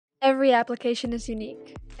Every application is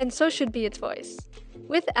unique, and so should be its voice.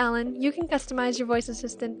 With Alan, you can customize your voice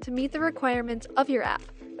assistant to meet the requirements of your app,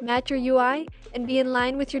 match your UI, and be in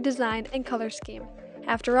line with your design and color scheme.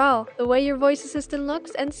 After all, the way your voice assistant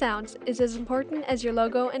looks and sounds is as important as your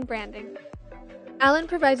logo and branding. Alan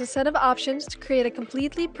provides a set of options to create a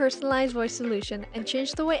completely personalized voice solution and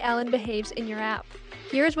change the way Alan behaves in your app.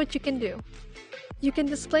 Here's what you can do. You can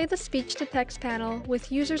display the speech-to-text panel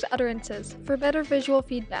with users' utterances for better visual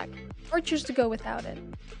feedback, or choose to go without it.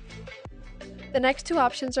 The next two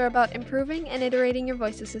options are about improving and iterating your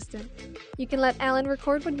voice assistant. You can let Alan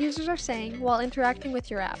record what users are saying while interacting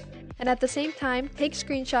with your app, and at the same time, take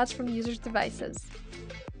screenshots from users' devices.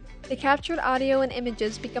 The captured audio and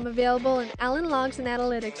images become available in Alan Logs and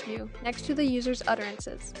Analytics view next to the user's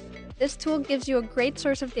utterances. This tool gives you a great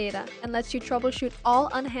source of data and lets you troubleshoot all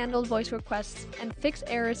unhandled voice requests and fix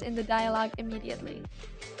errors in the dialogue immediately.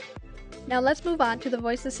 Now let's move on to the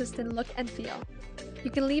voice assistant look and feel. You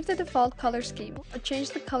can leave the default color scheme or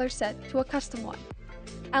change the color set to a custom one.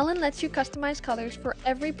 Alan lets you customize colors for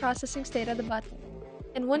every processing state of the button.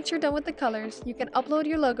 And once you're done with the colors, you can upload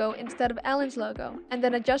your logo instead of Alan's logo and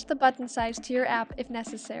then adjust the button size to your app if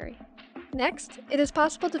necessary. Next, it is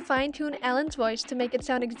possible to fine-tune Alan's voice to make it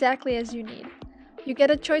sound exactly as you need. You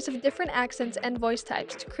get a choice of different accents and voice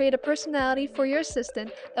types to create a personality for your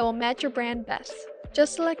assistant that will match your brand best.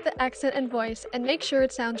 Just select the accent and voice and make sure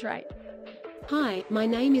it sounds right. Hi, my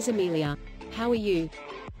name is Amelia. How are you?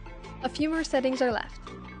 A few more settings are left.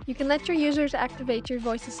 You can let your users activate your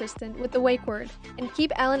voice assistant with the wake word and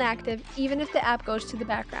keep Alan active even if the app goes to the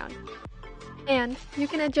background. And you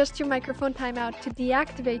can adjust your microphone timeout to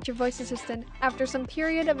deactivate your voice assistant after some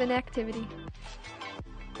period of inactivity.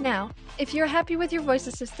 Now, if you're happy with your voice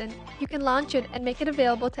assistant, you can launch it and make it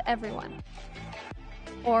available to everyone.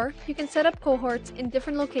 Or you can set up cohorts in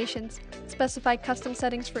different locations, specify custom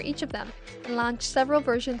settings for each of them, and launch several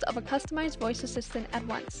versions of a customized voice assistant at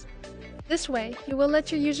once. This way, you will let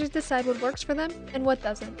your users decide what works for them and what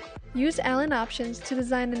doesn't. Use Alan options to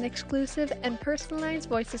design an exclusive and personalized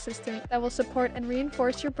voice assistant that will support and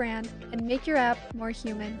reinforce your brand and make your app more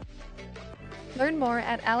human. Learn more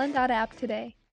at alan.app today.